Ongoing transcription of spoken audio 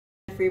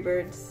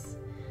Freebirds.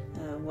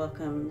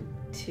 Welcome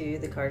to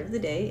the card of the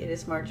day. It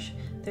is March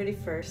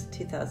 31st,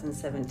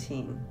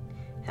 2017.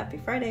 Happy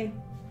Friday.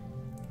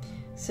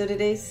 So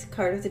today's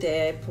card of the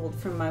day I pulled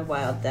from my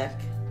Wild deck,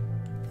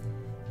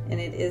 and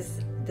it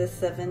is the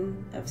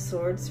Seven of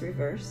Swords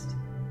reversed.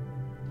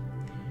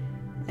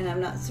 And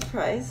I'm not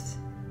surprised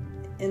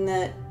in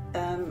that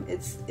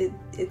it's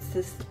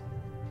this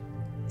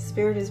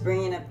Spirit is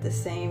bringing up the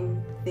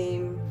same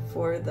theme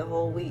for the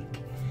whole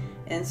week.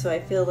 And so I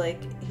feel like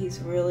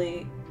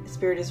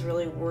Spirit is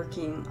really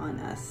working on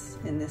us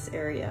in this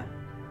area.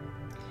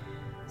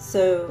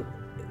 So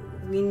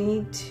we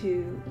need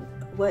to,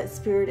 what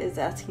Spirit is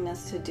asking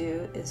us to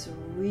do is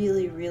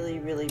really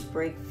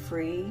break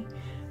free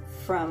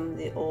from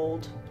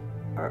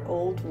our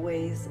old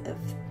ways of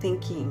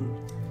thinking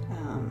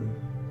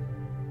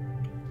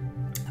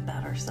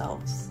about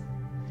ourselves.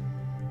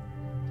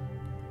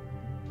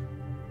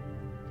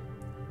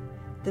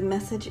 The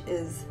message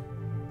is,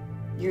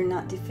 you're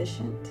not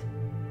deficient.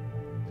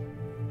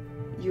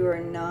 You are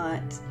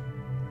not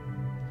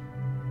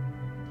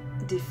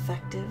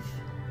defective.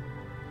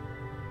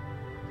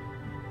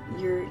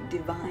 You're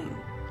divine.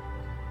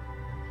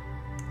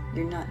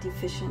 You're not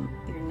deficient.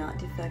 You're not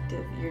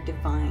defective. You're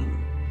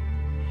divine.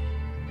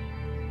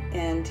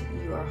 And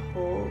you are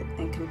whole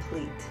and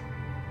complete.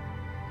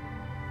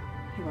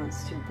 He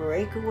wants to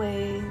break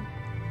away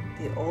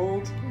the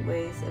old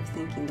ways of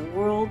thinking. The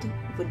world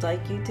would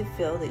like you to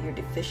feel that you're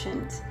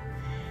deficient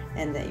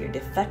and that you're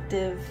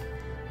defective.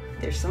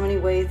 There's so many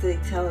ways they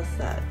tell us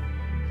that,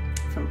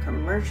 from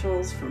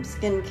commercials, from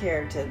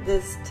skincare, to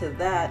this, to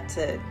that,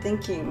 to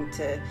thinking,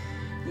 to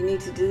you need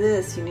to do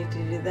this, you need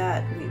to do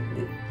that.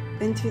 We've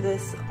been through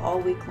this all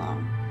week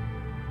long.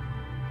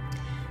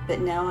 But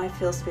now I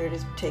feel Spirit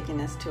is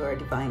taking us to our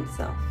divine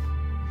self,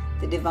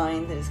 the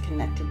divine that is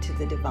connected to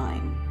the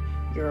divine.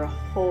 You're a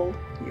whole,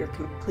 you're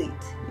complete.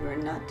 You are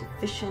not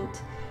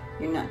deficient,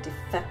 you're not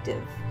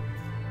defective,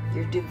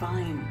 you're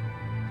divine.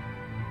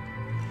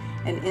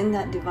 And in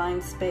that divine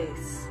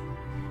space,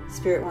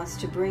 Spirit wants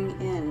to bring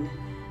in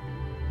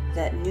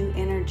that new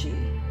energy.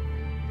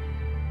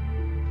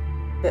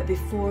 But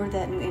before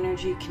that new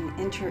energy can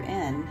enter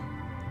in,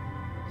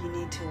 you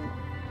need to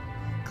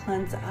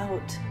cleanse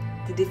out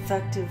the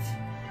defective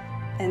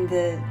and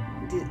the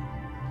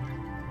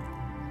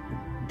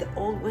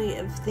old way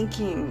of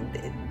thinking.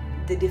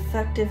 The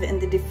defective and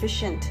the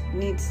deficient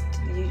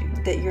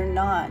that you're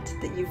not,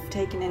 that you've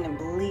taken in and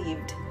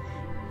believed,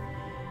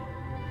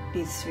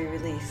 needs to be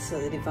released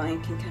so the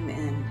divine can come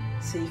in,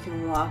 so you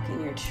can walk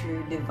in your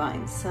true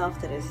divine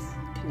self that is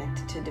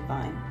connected to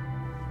divine,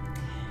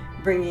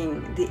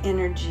 bringing the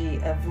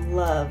energy of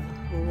love,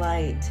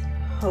 light,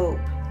 hope,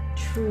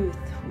 truth,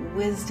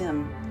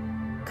 wisdom,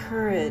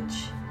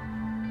 courage,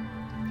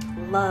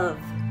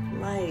 love,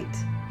 light,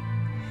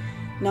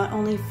 not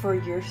only for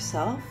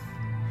yourself,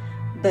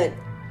 but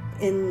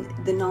in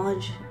the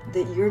knowledge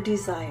that your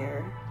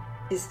desire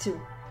is to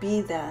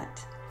be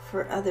that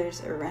for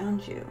others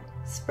around you,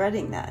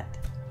 spreading that.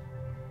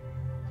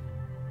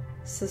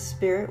 So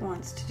Spirit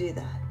wants to do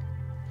that.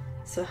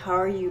 So how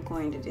are you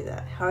going to do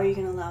that? How are you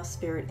going to allow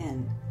Spirit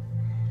in,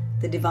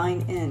 the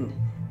divine in,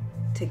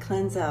 to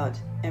cleanse out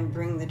and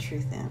bring the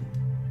truth in?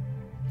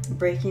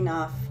 Breaking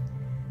off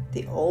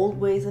the old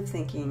ways of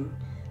thinking,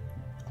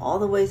 all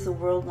the ways the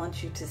world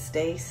wants you to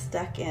stay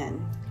stuck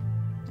in.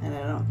 And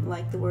I don't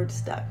like the word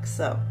stuck.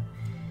 So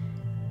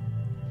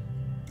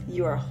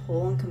you are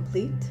whole and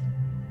complete.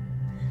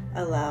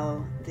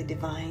 Allow the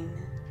divine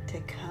to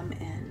come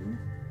in.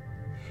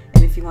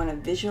 And if you want to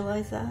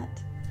visualize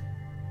that,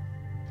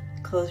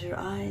 close your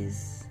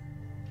eyes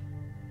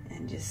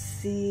and just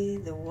see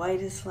the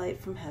whitest light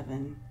from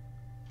heaven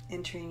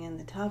entering in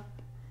the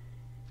top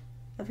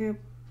of your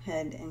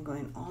head and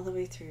going all the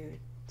way through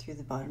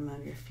the bottom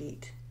of your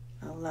feet.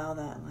 Allow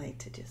that light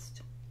to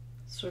just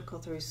circle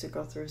through.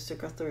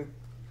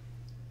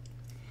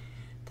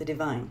 The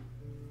divine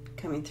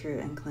coming through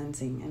and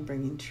cleansing and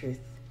bringing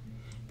truth.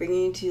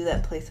 Bringing you to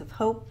that place of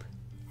hope,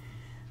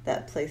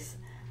 that place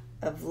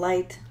of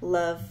light,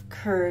 love,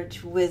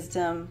 courage,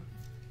 wisdom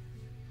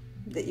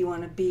that you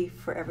want to be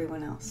for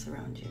everyone else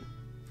around you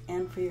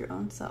and for your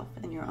own self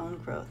and your own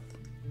growth.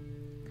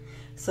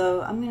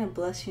 So I'm going to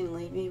bless you and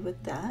leave you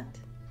with that.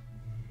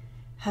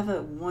 Have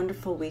a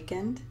wonderful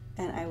weekend,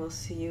 and I will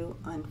see you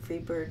on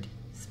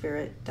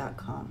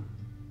freebirdspirit.com.